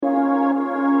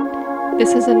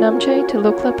This is a Namche to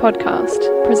Lukla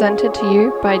podcast, presented to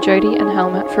you by Jody and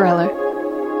Helmut Farello.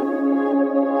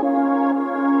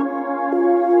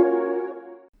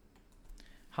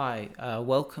 Hi,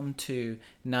 welcome to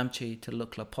Namche to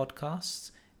Lukla podcasts.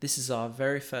 This is our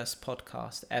very first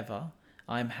podcast ever.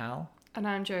 I'm Hal. And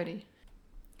I'm Jody.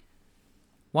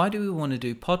 Why do we want to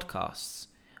do podcasts?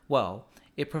 Well,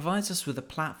 it provides us with a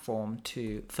platform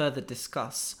to further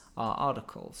discuss our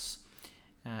articles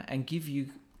and give you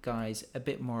guys a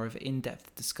bit more of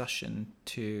in-depth discussion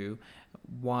to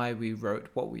why we wrote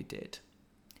what we did.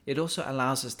 It also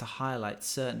allows us to highlight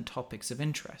certain topics of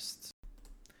interest.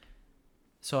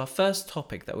 So our first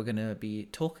topic that we're going to be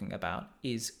talking about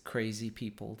is crazy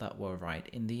people that were right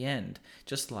in the end,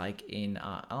 just like in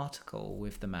our article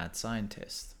with the mad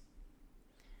scientist.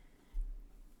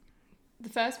 The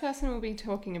first person we'll be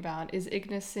talking about is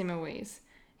Ignaz Semmelweis.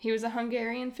 He was a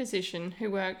Hungarian physician who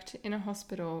worked in a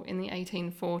hospital in the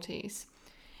 1840s.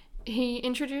 He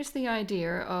introduced the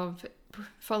idea of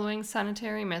following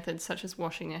sanitary methods such as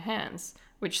washing your hands,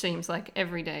 which seems like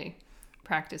everyday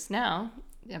practice now,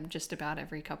 just about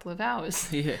every couple of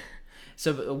hours. Yeah.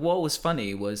 So what was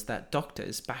funny was that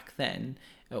doctors back then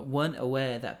weren't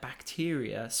aware that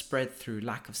bacteria spread through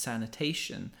lack of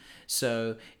sanitation.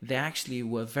 So they actually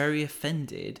were very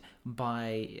offended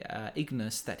by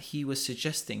Ignaz that he was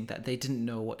suggesting that they didn't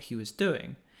know what he was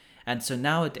doing. And so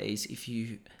nowadays, if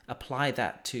you apply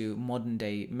that to modern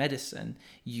day medicine,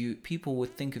 people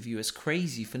would think of you as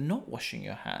crazy for not washing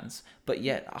your hands. But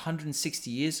yet 160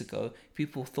 years ago,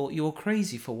 people thought you were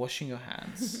crazy for washing your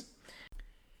hands.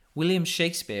 William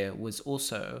Shakespeare was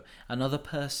also another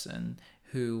person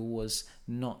who was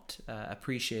not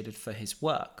appreciated for his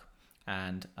work,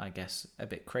 and I guess a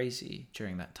bit crazy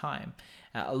during that time.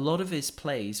 A lot of his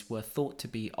plays were thought to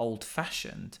be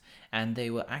old-fashioned, and they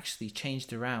were actually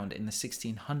changed around in the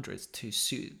 1600s to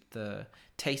suit the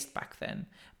taste back then.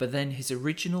 But then his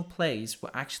original plays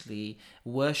were actually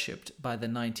worshipped by the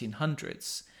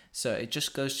 1900s. So it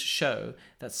just goes to show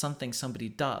that something somebody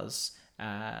does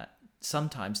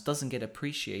sometimes doesn't get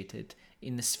appreciated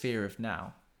in the sphere of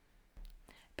now.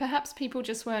 Perhaps people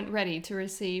just weren't ready to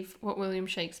receive what William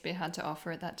Shakespeare had to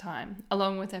offer at that time,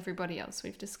 along with everybody else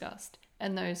we've discussed,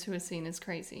 and those who are seen as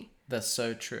crazy. That's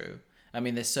so true. I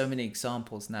mean, there's so many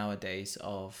examples nowadays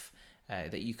of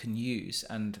that you can use,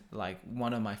 and like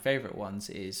one of my favorite ones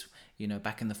is,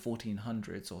 back in the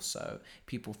 1400s or so,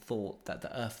 people thought that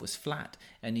the earth was flat,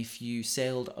 and if you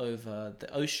sailed over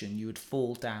the ocean, you would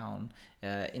fall down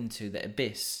into the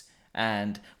abyss.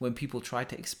 And when people tried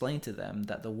to explain to them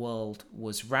that the world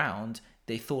was round,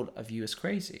 they thought of you as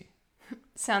crazy.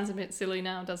 Sounds a bit silly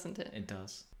now, doesn't it? It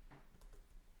does.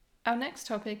 Our next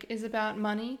topic is about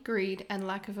money, greed, and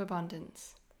lack of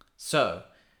abundance. So,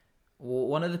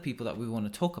 one of the people that we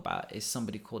want to talk about is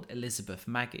somebody called Elizabeth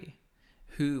Magie,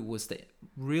 who was the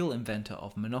real inventor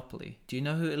of Monopoly. Do you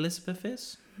know who Elizabeth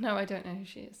is? No, I don't know who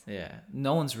she is. Yeah,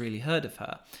 no one's really heard of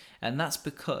her. And that's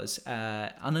because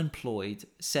unemployed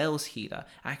sales healer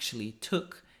actually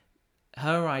took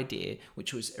her idea,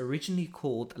 which was originally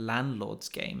called Landlord's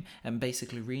Game, and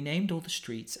basically renamed all the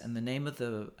streets and the name of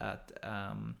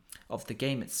the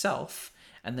game itself,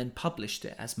 and then published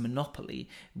it as Monopoly.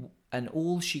 And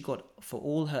all she got for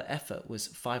all her effort was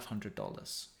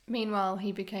 $500. Meanwhile,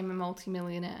 he became a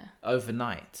multimillionaire.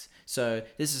 Overnight. So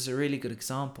this is a really good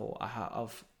example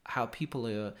of how people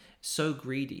are so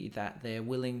greedy that they're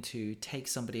willing to take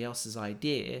somebody else's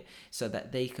idea so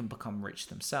that they can become rich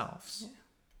themselves. Yeah.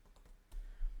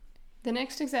 The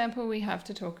next example we have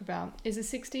to talk about is a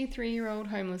 63-year-old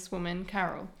homeless woman,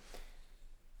 Carol.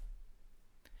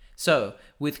 So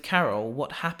with Carol,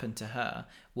 what happened to her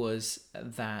was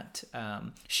that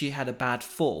she had a bad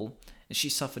fall and she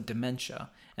suffered dementia.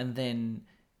 And then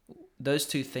those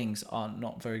two things are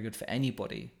not very good for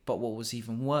anybody. But what was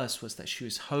even worse was that she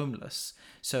was homeless.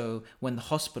 So when the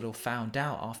hospital found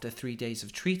out after 3 days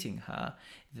of treating her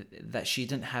that she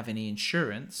didn't have any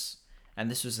insurance, and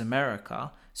this was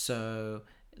America, so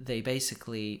they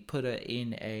basically put her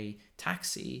in a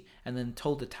taxi and then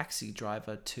told the taxi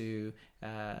driver to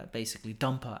basically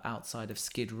dump her outside of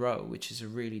Skid Row, which is a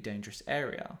really dangerous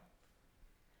area.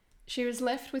 She was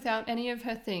left without any of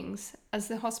her things, as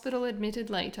the hospital admitted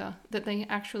later that they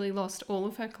actually lost all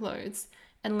of her clothes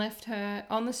and left her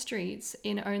on the streets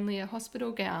in only a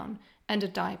hospital gown and a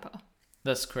diaper.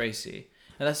 That's crazy.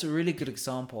 And that's a really good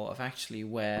example of actually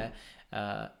where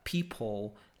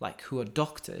people like who are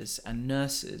doctors and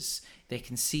nurses, they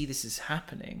can see this is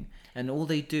happening, and all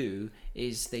they do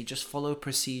is they just follow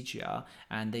procedure,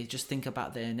 and they just think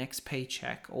about their next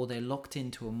paycheck, or they're locked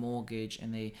into a mortgage,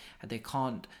 and they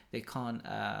can't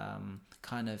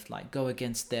kind of like go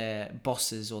against their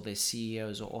bosses or their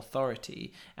CEOs or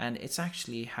authority, and it's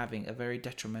actually having a very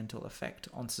detrimental effect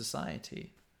on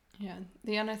society. Yeah,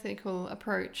 the unethical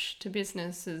approach to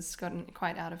business has gotten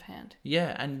quite out of hand.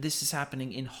 Yeah, and this is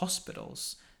happening in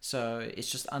hospitals. So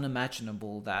it's just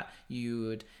unimaginable that you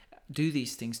would do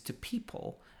these things to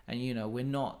people. And, we're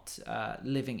not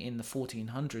living in the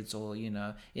 1400s or,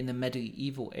 in the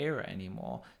medieval era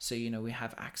anymore. So, we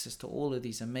have access to all of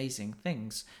these amazing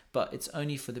things, but it's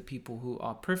only for the people who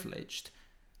are privileged,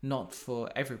 not for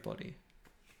everybody.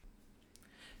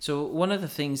 So one of the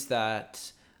things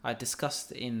that I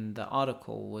discussed in the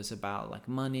article was about like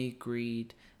money,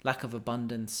 greed, lack of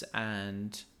abundance,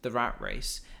 and the rat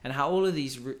race, and how all of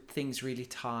these things really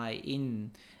tie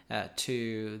in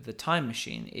to the time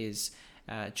machine. Is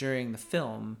during the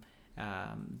film,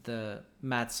 the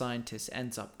mad scientist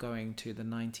ends up going to the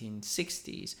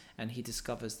 1960s, and he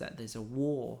discovers that there's a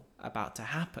war about to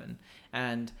happen.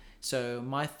 And so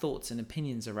my thoughts and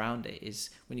opinions around it is,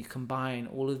 when you combine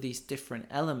all of these different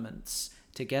elements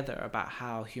together about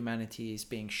how humanity is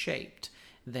being shaped,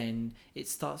 then it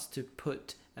starts to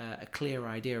put a clear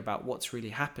idea about what's really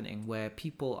happening, where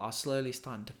people are slowly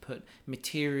starting to put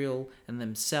material and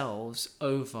themselves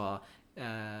over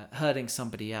hurting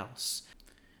somebody else.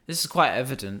 This is quite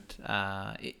evident.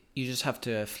 You just have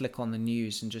to flick on the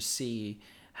news and just see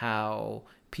how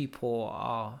people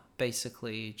are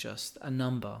basically just a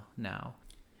number now.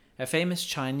 A famous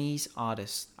Chinese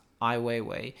artist, Ai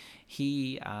Weiwei,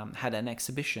 he had an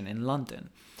exhibition in London,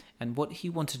 and what he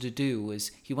wanted to do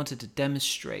was he wanted to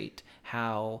demonstrate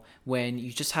how when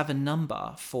you just have a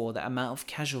number for the amount of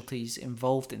casualties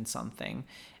involved in something,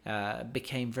 you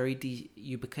became very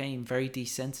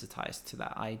desensitized to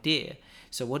that idea.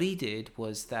 So what he did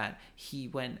was that he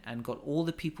went and got all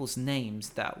the people's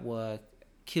names that were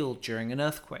killed during an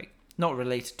earthquake. Not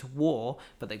related to war,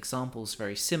 but the example's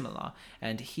very similar.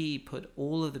 And he put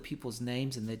all of the people's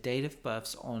names and their date of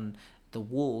births on the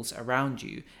walls around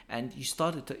you, and you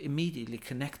started to immediately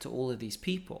connect to all of these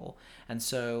people. And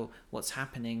so what's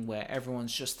happening, where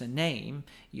everyone's just a name,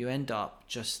 you end up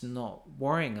just not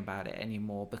worrying about it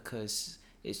anymore, because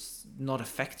it's not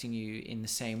affecting you in the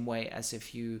same way as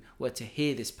if you were to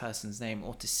hear this person's name,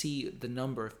 or to see the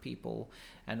number of people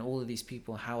and all of these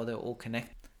people, how they're all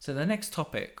connected. So the next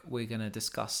topic we're going to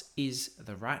discuss is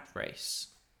the rat race.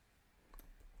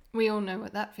 We all know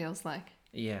what that feels like.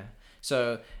 Yeah.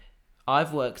 So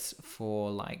I've worked for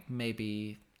like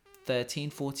maybe 13,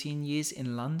 14 years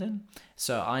in London.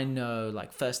 So I know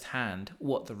like firsthand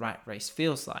what the rat race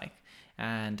feels like.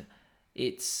 And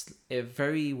it's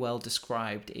very well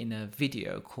described in a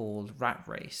video called Rat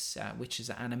Race, which is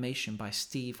an animation by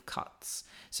Steve Cutts.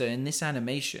 So in this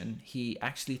animation, he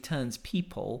actually turns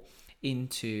people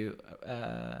into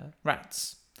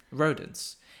rats,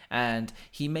 rodents, and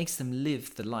he makes them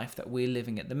live the life that we're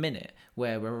living at the minute,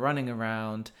 where we're running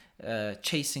around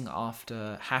chasing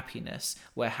after happiness,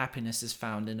 where happiness is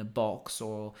found in a box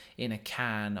or in a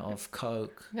can of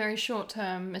Coke. Very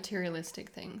short-term materialistic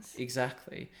things.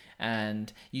 Exactly.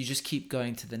 And you just keep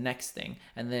going to the next thing.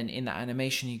 And then in the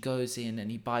animation, he goes in and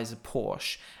he buys a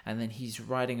Porsche, and then he's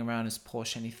riding around his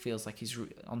Porsche and he feels like he's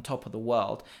on top of the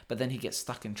world. But then he gets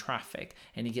stuck in traffic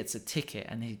and he gets a ticket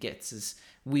and he gets his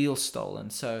wheel stolen.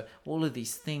 So all of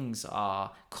these things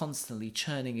are constantly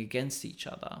churning against each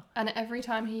other. And every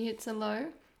time he hits a low,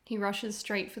 he rushes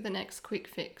straight for the next quick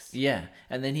fix. Yeah.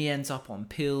 And then he ends up on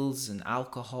pills and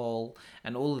alcohol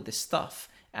and all of this stuff.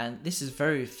 And this is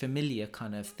very familiar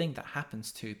kind of thing that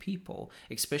happens to people,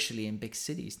 especially in big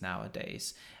cities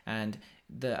nowadays. And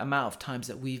the amount of times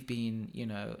that we've been,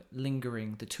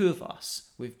 lingering, the two of us,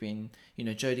 we've been,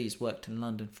 Jodie's worked in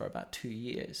London for about 2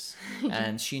 years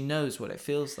and she knows what it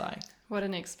feels like. What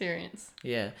an experience.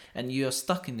 Yeah. And you're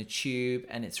stuck in the tube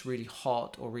and it's really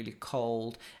hot or really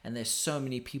cold and there's so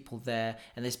many people there.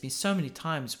 And there's been so many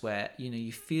times where,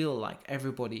 you feel like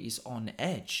everybody is on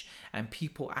edge and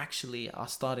people actually are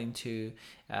starting to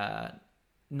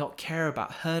not care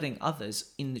about hurting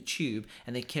others in the tube,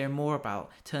 and they care more about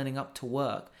turning up to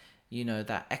work,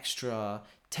 that extra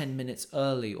 10 minutes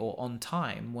early or on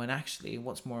time, when actually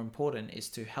what's more important is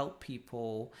to help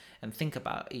people and think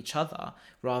about each other,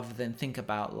 rather than think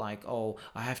about like, oh,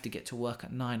 I have to get to work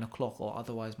at 9 o'clock or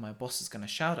otherwise my boss is going to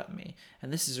shout at me.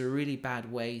 And this is a really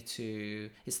bad way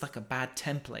it's like a bad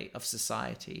template of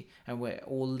society, and we're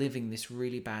all living this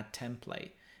really bad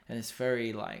template, and it's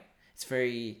very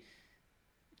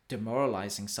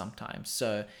demoralizing sometimes.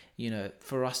 So,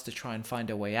 for us to try and find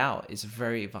a way out is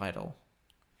very vital.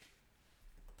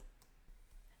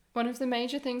 One of the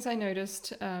major things I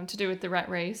noticed to do with the rat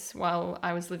race while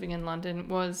I was living in London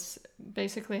was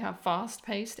basically how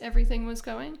fast-paced everything was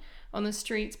going. On the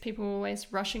streets, people were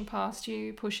always rushing past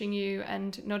you, pushing you,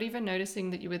 and not even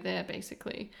noticing that you were there,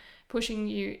 basically. Pushing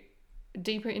you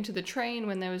deeper into the train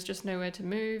when there was just nowhere to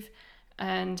move.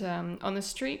 And on the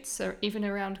streets, or even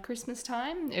around Christmas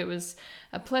time, it was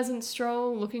a pleasant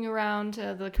stroll looking around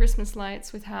the Christmas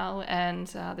lights with Hal, and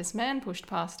this man pushed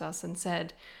past us and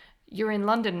said, "You're in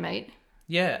London, mate."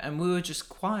 Yeah, and we were just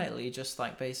quietly, just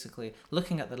like basically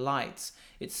looking at the lights.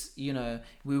 It's,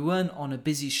 we weren't on a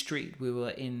busy street. We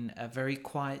were in a very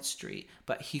quiet street,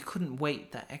 but he couldn't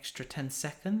wait that extra 10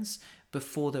 seconds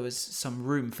before there was some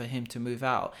room for him to move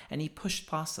out. And he pushed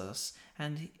past us,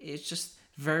 and it's just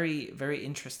very, very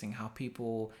interesting how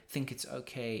people think it's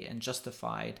okay and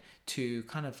justified to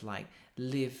kind of like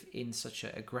live in such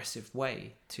an aggressive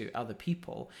way to other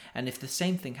people. And if the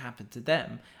same thing happened to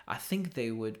them, I think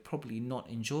they would probably not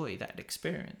enjoy that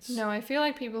experience. No, I feel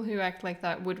like people who act like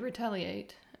that would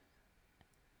retaliate.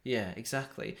 Yeah,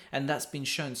 exactly. And that's been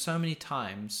shown so many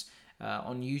times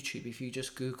on YouTube. If you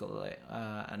just Google it,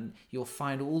 and you'll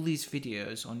find all these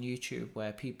videos on YouTube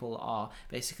where people are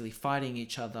basically fighting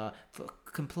each other for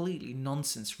completely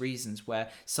nonsense reasons, where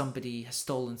somebody has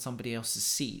stolen somebody else's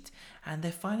seat and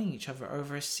they're fighting each other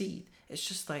over a seat. It's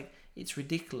just like, it's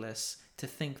ridiculous to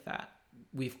think that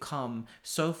we've come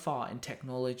so far in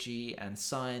technology and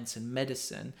science and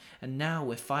medicine, and now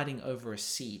we're fighting over a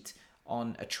seat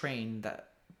on a train that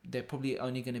they're probably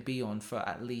only going to be on for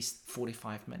at least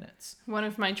 45 minutes. One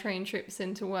of my train trips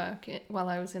into work while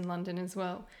I was in London as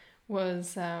well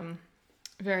was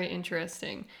very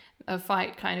interesting. A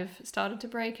fight kind of started to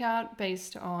break out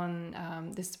based on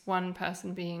this one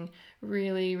person being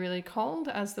really, really cold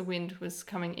as the wind was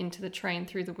coming into the train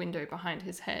through the window behind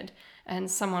his head, and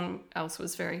someone else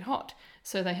was very hot.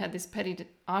 So they had this petty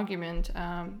argument,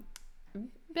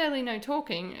 barely any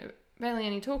talking.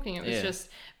 It was just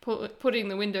putting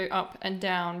the window up and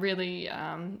down really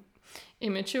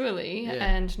immaturely,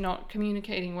 and not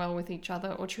communicating well with each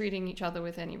other or treating each other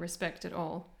with any respect at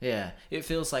all. Yeah, it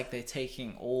feels like they're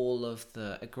taking all of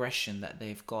the aggression that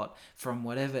they've got from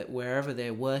wherever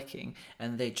they're working,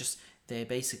 and they're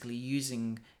basically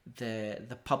using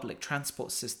the public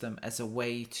transport system as a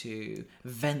way to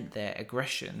vent their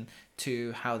aggression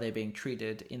to how they're being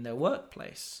treated in their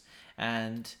workplace.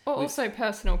 Or also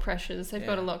personal pressures. They've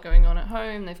got a lot going on at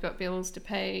home. They've got bills to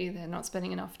pay. They're not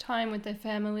spending enough time with their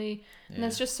family. And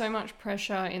there's just so much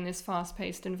pressure in this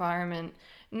fast-paced environment,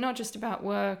 not just about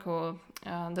work or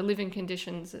the living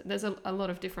conditions. There's a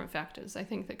lot of different factors, I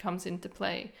think, that comes into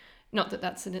play. Not that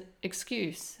that's an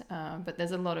excuse, but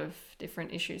there's a lot of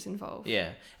different issues involved. Yeah,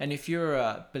 and if you're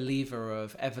a believer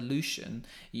of evolution,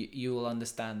 you will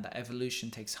understand that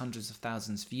evolution takes hundreds of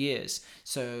thousands of years.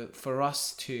 So for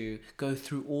us to go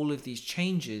through all of these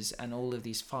changes and all of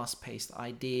these fast-paced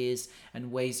ideas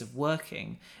and ways of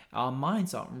working, our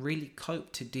minds aren't really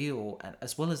coped to deal,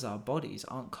 as well as our bodies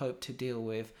aren't coped to deal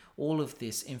with all of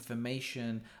this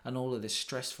information and all of this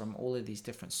stress from all of these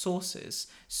different sources.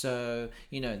 So,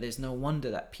 there's no wonder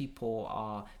that people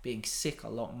are being sick a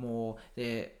lot more.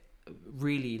 They're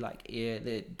really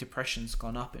the depression's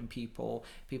gone up in people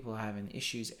are having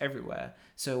issues everywhere.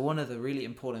 So one of the really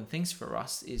important things for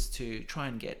us is to try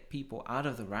and get people out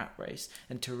of the rat race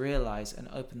and to realize and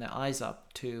open their eyes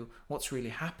up to what's really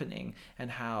happening, and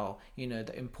how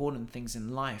the important things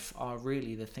in life are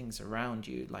really the things around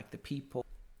you, like the people.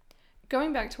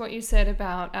 Going back to what you said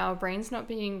about our brains not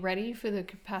being ready for the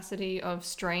capacity of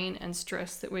strain and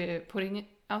stress that we're putting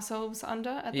ourselves under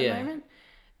at the moment.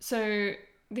 So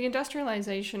the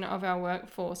industrialization of our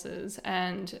workforces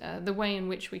and the way in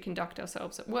which we conduct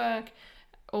ourselves at work,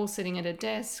 all sitting at a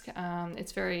desk,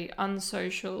 it's very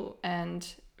unsocial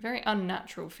and very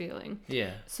unnatural feeling.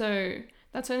 Yeah. So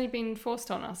that's only been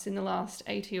forced on us in the last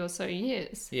 80 or so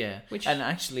years. Yeah. And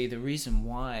actually the reason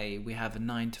why we have a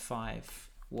 9-to-5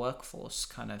 workforce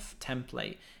kind of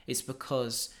template is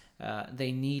because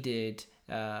they needed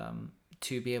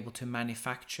to be able to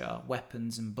manufacture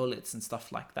weapons and bullets and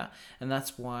stuff like that. And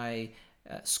that's why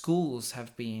schools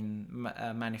have been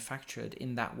manufactured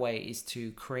in that way, is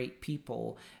to create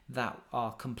people that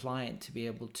are compliant to be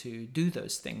able to do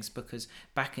those things. Because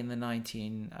back in the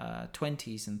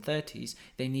 1920s and 30s,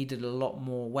 they needed a lot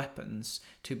more weapons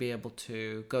to be able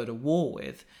to go to war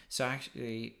with. So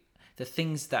actually, the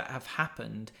things that have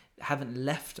happened haven't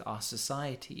left our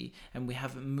society, and we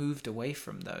haven't moved away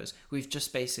from those. We've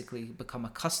just basically become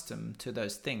accustomed to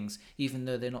those things, even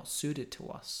though they're not suited to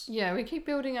us. Yeah, we keep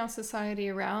building our society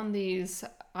around these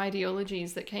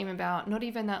ideologies that came about not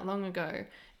even that long ago,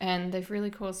 and they've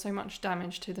really caused so much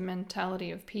damage to the mentality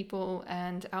of people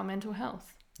and our mental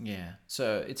health. Yeah,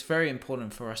 so it's very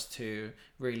important for us to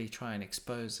really try and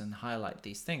expose and highlight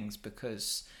these things,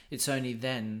 because it's only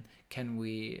then can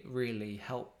we really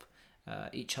help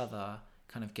each other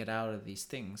kind of get out of these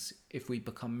things, if we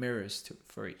become mirrors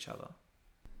for each other.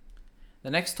 The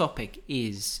next topic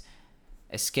is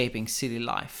escaping city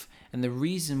life. And the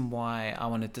reason why I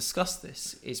want to discuss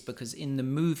this is because in the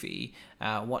movie,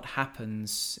 what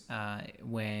happens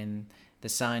when the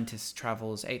scientist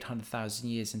travels 800,000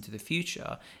 years into the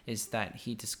future is that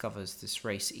he discovers this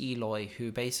race, Eloi,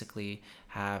 who basically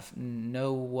have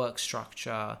no work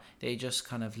structure. They just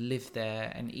kind of live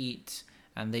there and eat,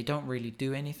 and they don't really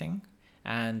do anything.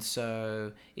 And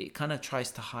so it kind of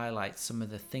tries to highlight some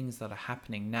of the things that are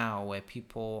happening now, where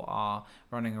people are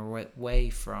running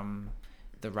away from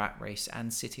the rat race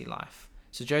and city life.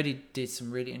 So Jodie did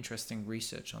some really interesting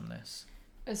research on this.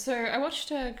 So I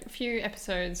watched a few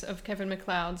episodes of Kevin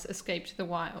MacLeod's Escape to the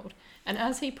Wild, and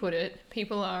as he put it,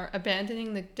 people are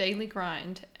abandoning the daily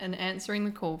grind and answering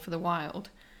the call for the wild.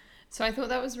 So I thought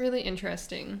that was really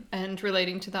interesting, and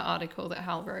relating to the article that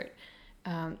Hal wrote.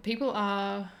 People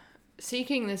are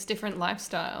seeking this different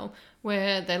lifestyle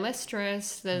where they're less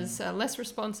stressed, there's less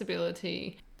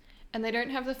responsibility, and they don't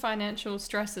have the financial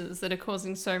stresses that are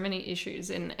causing so many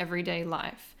issues in everyday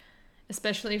life,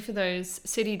 especially for those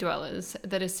city dwellers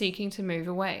that are seeking to move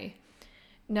away.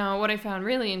 Now, what I found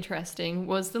really interesting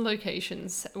was the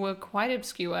locations were quite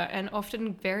obscure and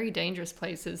often very dangerous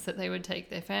places that they would take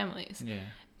their families. Yeah.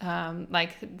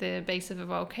 Like the base of a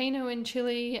volcano in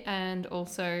Chile, and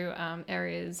also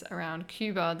areas around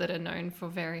Cuba that are known for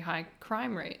very high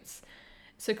crime rates.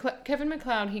 So Kevin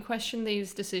MacLeod, he questioned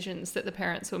these decisions that the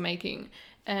parents were making,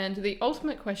 and the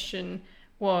ultimate question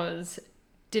was,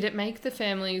 did it make the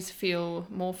families feel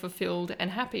more fulfilled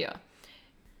and happier?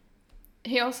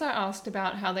 He also asked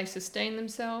about how they sustained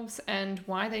themselves and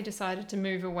why they decided to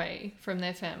move away from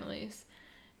their families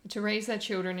to raise their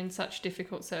children in such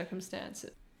difficult circumstances.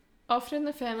 Often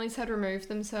the families had removed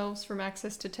themselves from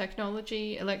access to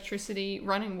technology, electricity,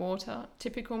 running water,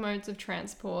 typical modes of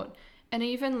transport, and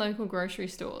even local grocery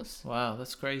stores. Wow,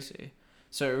 that's crazy.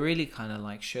 So it really kind of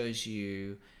like shows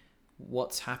you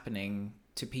what's happening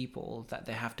to people, that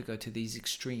they have to go to these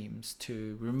extremes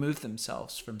to remove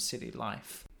themselves from city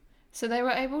life. So they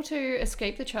were able to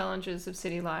escape the challenges of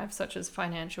city life, such as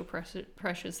financial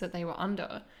pressures that they were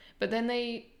under, but then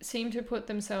they seemed to put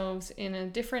themselves in a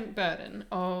different burden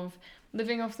of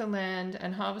living off the land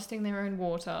and harvesting their own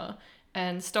water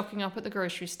and stocking up at the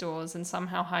grocery stores and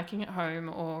somehow hiking at home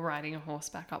or riding a horse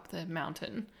back up the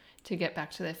mountain to get back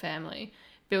to their family,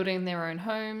 building their own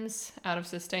homes out of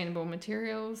sustainable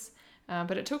materials.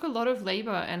 But it took a lot of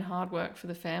labor and hard work for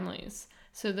the families.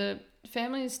 So the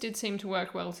families did seem to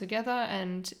work well together,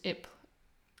 and it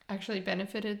actually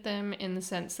benefited them in the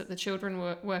sense that the children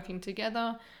were working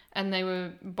together and they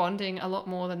were bonding a lot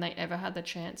more than they ever had the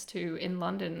chance to in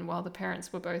London, while the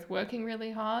parents were both working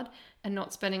really hard and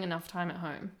not spending enough time at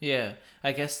home. Yeah,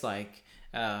 I guess like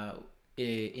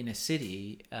in a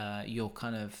city, your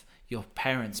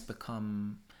parents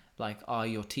become like are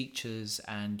your teachers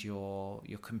and your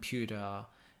computer,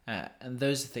 and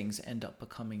those things end up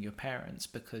becoming your parents,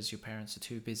 because your parents are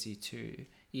too busy to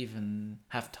even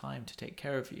have time to take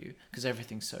care of you because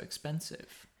everything's so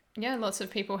expensive. Yeah, lots of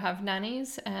people have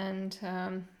nannies and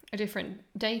different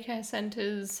daycare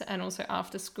centres and also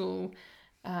after school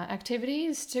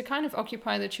activities to kind of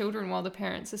occupy the children while the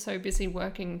parents are so busy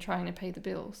working trying to pay the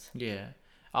bills. Yeah.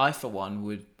 I, for one,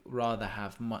 would rather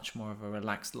have much more of a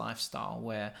relaxed lifestyle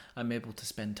where I'm able to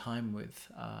spend time with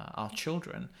our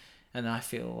children. And I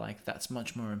feel like that's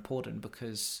much more important,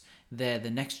 because they're the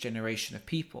next generation of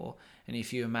people. And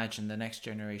if you imagine the next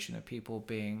generation of people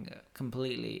being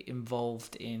completely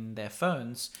involved in their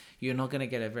phones, you're not going to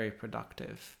get a very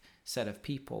productive set of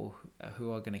people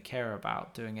who are going to care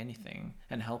about doing anything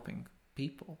and helping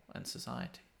people and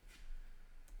society.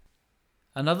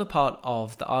 Another part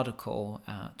of the article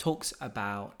talks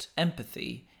about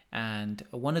empathy, and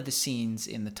one of the scenes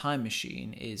in the time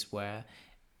machine is where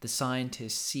the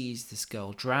scientist sees this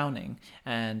girl drowning,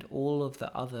 and all of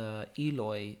the other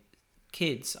Eloi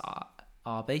kids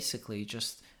are basically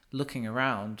just looking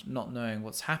around, not knowing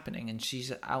what's happening, and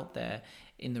she's out there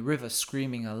in the river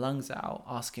screaming her lungs out,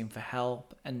 asking for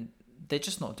help, and they're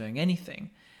just not doing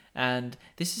anything. And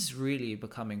this is really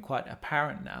becoming quite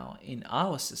apparent now in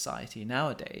our society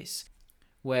nowadays,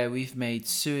 where we've made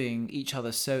suing each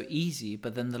other so easy,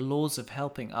 but then the laws of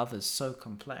helping others so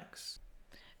complex.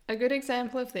 A good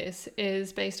example of this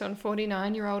is based on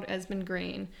 49-year-old Esmond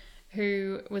Green,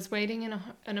 who was waiting in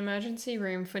an emergency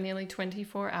room for nearly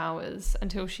 24 hours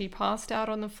until she passed out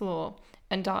on the floor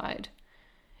and died.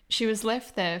 She was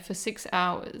left there for 6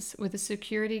 hours with a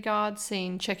security guard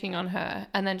seen checking on her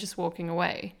and then just walking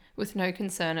away with no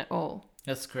concern at all.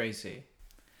 That's crazy.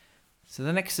 So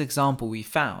the next example we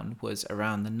found was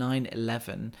around the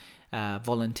 9/11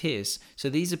 volunteers. So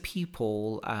these are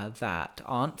people that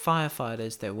aren't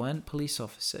firefighters, they weren't police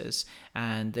officers,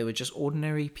 and they were just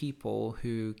ordinary people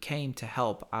who came to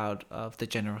help out of the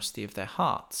generosity of their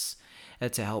hearts.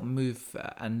 To help move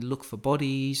and look for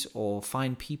bodies or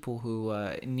find people who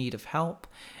were in need of help.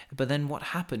 But then what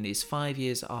happened is 5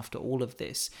 years after all of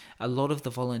this, a lot of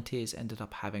the volunteers ended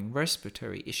up having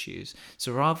respiratory issues.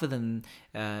 So rather than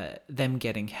them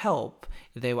getting help,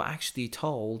 they were actually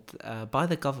told by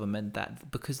the government that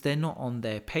because they're not on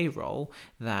their payroll,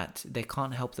 that they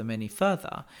can't help them any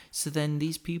further. So then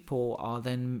these people are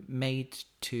then made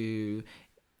to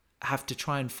have to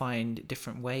try and find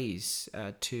different ways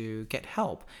to get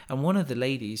help. And one of the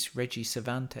ladies, Reggie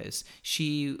Cervantes,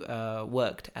 she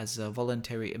worked as a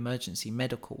voluntary emergency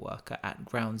medical worker at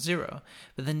Ground Zero,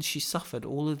 but then she suffered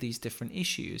all of these different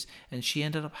issues, and she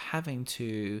ended up having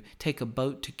to take a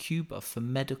boat to Cuba for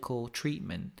medical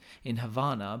treatment in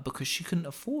Havana because she couldn't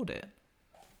afford it.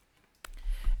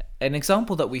 An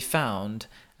example that we found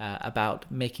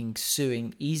about making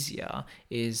suing easier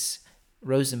is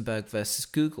Rosenberg versus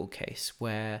Google case,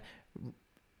 where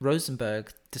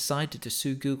Rosenberg decided to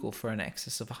sue Google for an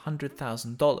excess of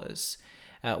 $100,000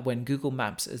 when Google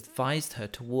Maps advised her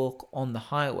to walk on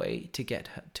the highway to get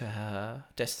to her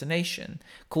destination,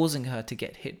 causing her to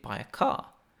get hit by a car.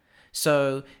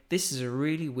 So this is a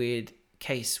really weird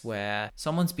case where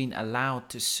someone's been allowed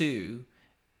to sue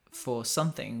for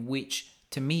something which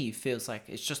to me feels like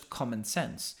it's just common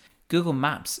sense. Google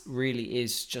Maps really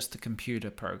is just a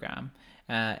computer program.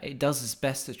 It does its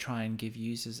best to try and give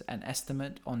users an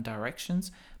estimate on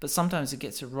directions, but sometimes it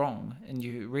gets it wrong, and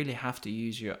you really have to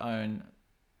use your own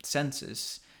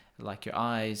senses, like your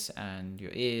eyes and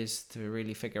your ears, to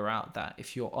really figure out that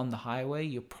if you're on the highway,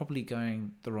 you're probably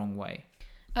going the wrong way.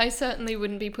 I certainly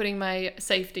wouldn't be putting my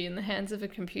safety in the hands of a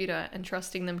computer and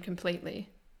trusting them completely.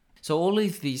 So all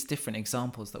of these different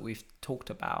examples that we've talked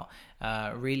about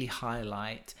really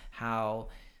highlight how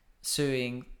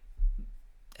suing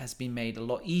has been made a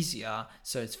lot easier.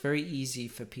 So it's very easy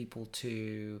for people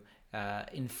to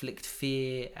inflict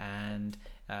fear and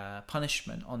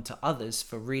punishment onto others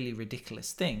for really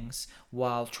ridiculous things,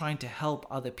 while trying to help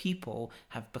other people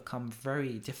have become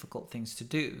very difficult things to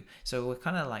do. So we're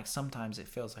kind of like, sometimes it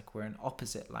feels like we're in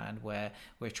opposite land, where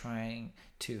we're trying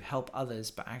to help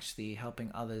others, but actually helping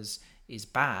others is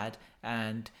bad,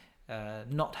 and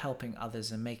not helping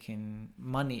others and making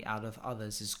money out of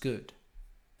others is good.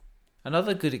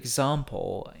 Another good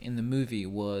example in the movie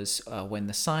was when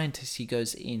the scientist, he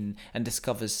goes in and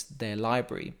discovers their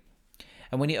library.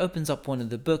 And when he opens up one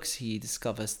of the books, he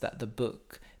discovers that the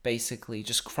book basically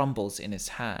just crumbles in his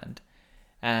hand.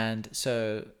 And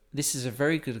so this is a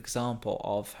very good example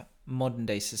of modern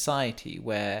day society,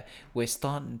 where we're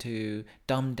starting to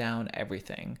dumb down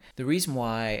everything. The reason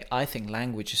why I think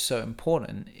language is so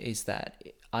important is that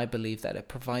I believe that it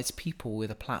provides people with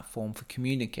a platform for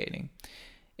communicating.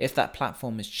 If that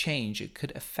platform is changed, it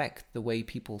could affect the way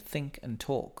people think and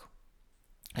talk.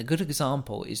 A good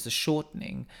example is the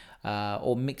shortening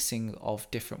or mixing of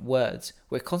different words.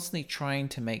 We're constantly trying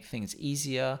to make things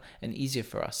easier and easier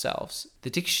for ourselves. The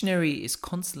dictionary is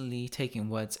constantly taking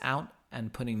words out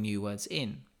and putting new words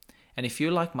in. And if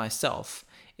you're like myself,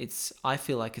 I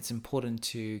feel like it's important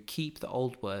to keep the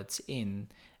old words in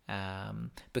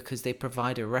because they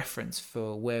provide a reference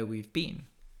for where we've been.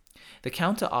 The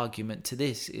counter argument to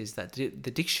this is that the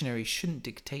dictionary shouldn't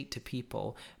dictate to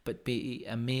people, but be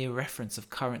a mere reference of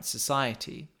current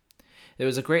society. There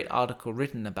was a great article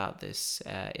written about this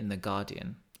in The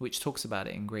Guardian, which talks about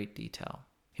it in great detail.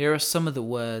 Here are some of the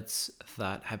words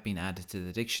that have been added to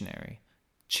the dictionary: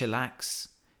 chillax,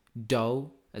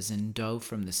 dough, as in dough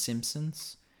from The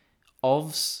Simpsons,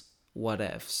 ofs,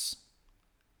 whatevs.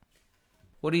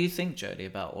 What do you think, Jodie,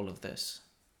 about all of this?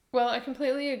 Well, I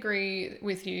completely agree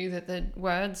with you that the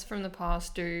words from the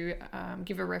past do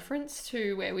give a reference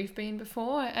to where we've been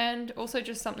before, and also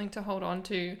just something to hold on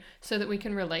to so that we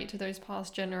can relate to those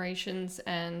past generations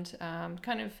and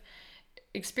kind of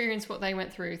experience what they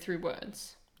went through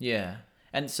words. Yeah.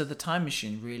 And so the time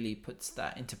machine really puts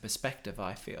that into perspective,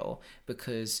 I feel,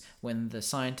 because when the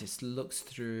scientist looks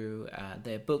through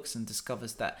their books and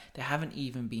discovers that they haven't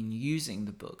even been using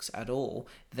the books at all,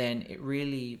 then it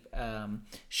really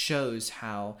shows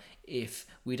how if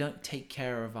we don't take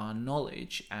care of our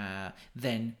knowledge,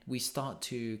 then we start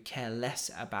to care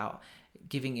less about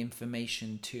giving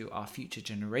information to our future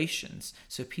generations.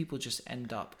 So people just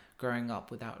end up growing up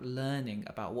without learning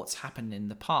about what's happened in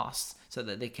the past so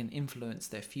that they can influence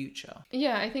their future.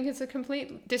 Yeah, I think it's a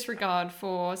complete disregard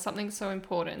for something so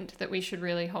important that we should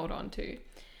really hold on to.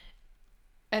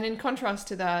 And in contrast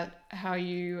to that, how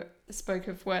you spoke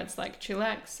of words like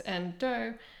chillax and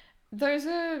dough, those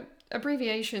are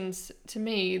abbreviations to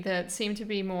me that seem to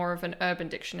be more of an urban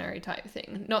dictionary type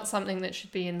thing, not something that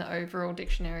should be in the overall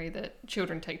dictionary that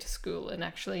children take to school and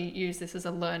actually use this as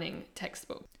a learning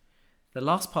textbook. The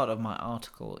last part of my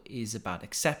article is about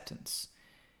acceptance.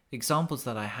 Examples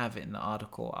that I have in the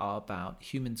article are about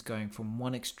humans going from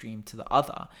one extreme to the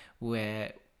other,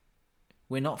 where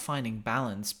we're not finding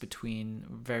balance between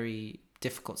very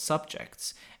difficult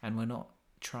subjects and we're not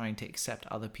trying to accept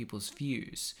other people's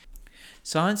views.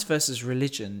 Science versus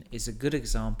religion is a good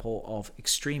example of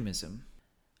extremism.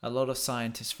 A lot of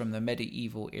scientists from the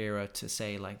medieval era to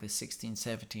say like the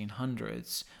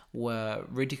 1700s were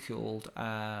ridiculed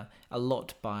a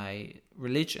lot by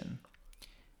religion.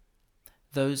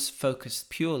 Those focused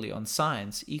purely on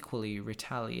science equally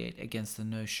retaliate against the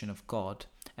notion of God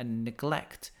and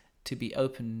neglect to be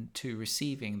open to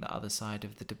receiving the other side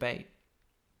of the debate.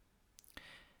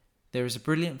 There is a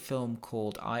brilliant film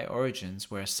called I,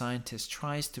 Origins where a scientist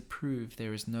tries to prove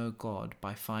there is no God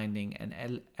by finding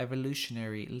an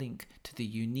evolutionary link to the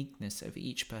uniqueness of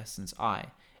each person's eye.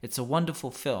 It's a wonderful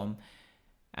film,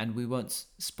 and we won't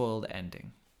spoil the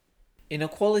ending.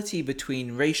 Inequality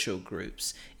between racial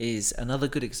groups is another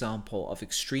good example of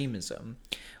extremism,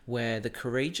 where the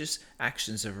courageous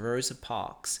actions of Rosa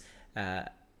Parks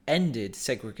ended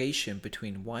segregation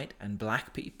between white and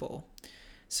black people.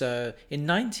 So in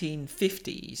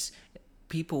 1950s,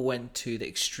 people went to the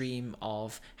extreme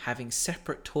of having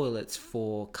separate toilets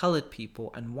for colored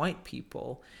people and white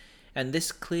people. And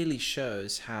this clearly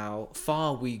shows how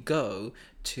far we go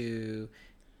to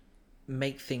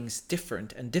make things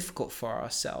different and difficult for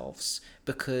ourselves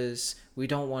because we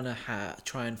don't want to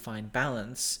try and find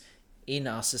balance in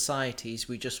our societies.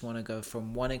 We just want to go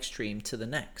from one extreme to the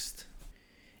next.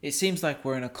 It seems like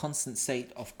we're in a constant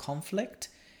state of conflict.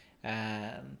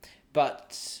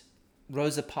 But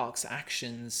Rosa Parks'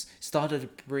 actions started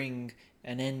to bring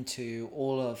an end to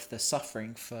all of the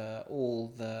suffering for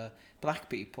all the black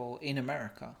people in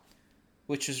America,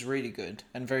 which was really good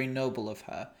and very noble of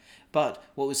her. But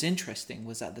what was interesting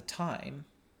was at the time,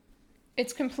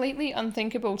 it's completely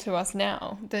unthinkable to us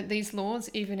now that these laws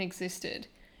even existed.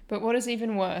 But what is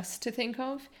even worse to think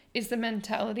of is the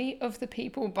mentality of the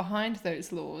people behind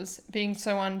those laws being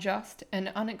so unjust and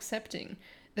unaccepting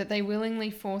that they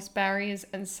willingly force barriers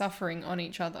and suffering on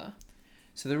each other.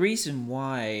 So the reason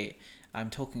why I'm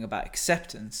talking about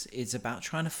acceptance is about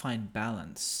trying to find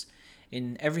balance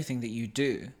in everything that you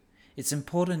do. It's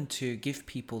important to give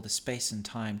people the space and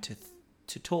time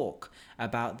to talk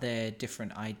about their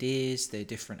different ideas, their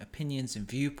different opinions and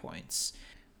viewpoints.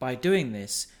 By doing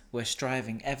this, we're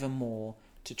striving ever more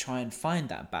to try and find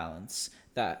that balance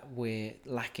that we're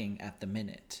lacking at the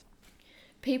minute.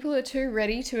 People are too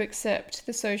ready to accept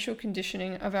the social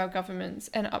conditioning of our governments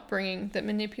and upbringing that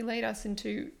manipulate us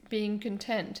into being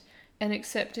content and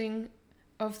accepting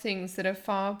of things that are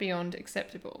far beyond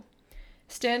acceptable.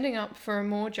 Standing up for a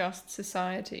more just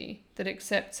society that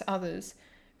accepts others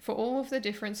for all of the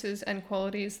differences and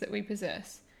qualities that we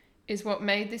possess is what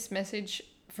made this message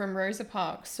from Rosa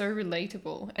Parks so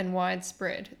relatable and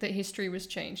widespread that history was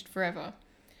changed forever.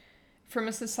 From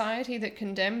a society that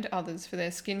condemned others for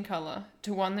their skin colour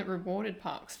to one that rewarded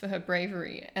Parks for her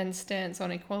bravery and stance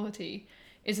on equality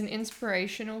is an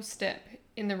inspirational step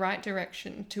in the right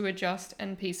direction to a just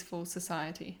and peaceful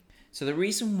society. So the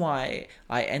reason why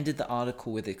I ended the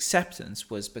article with acceptance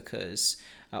was because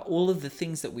all of the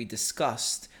things that we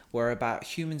discussed were about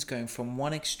humans going from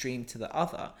one extreme to the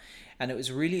other. And it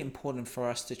was really important for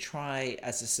us to try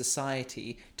as a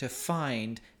society to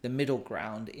find the middle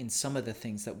ground in some of the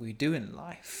things that we do in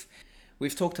life.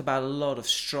 We've talked about a lot of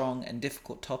strong and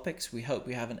difficult topics. We hope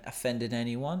we haven't offended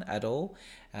anyone at all.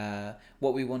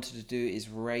 What we wanted to do is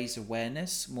raise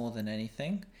awareness more than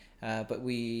anything. But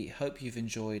we hope you've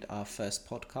enjoyed our first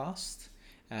podcast.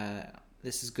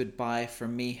 This is goodbye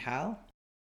from me, Hal.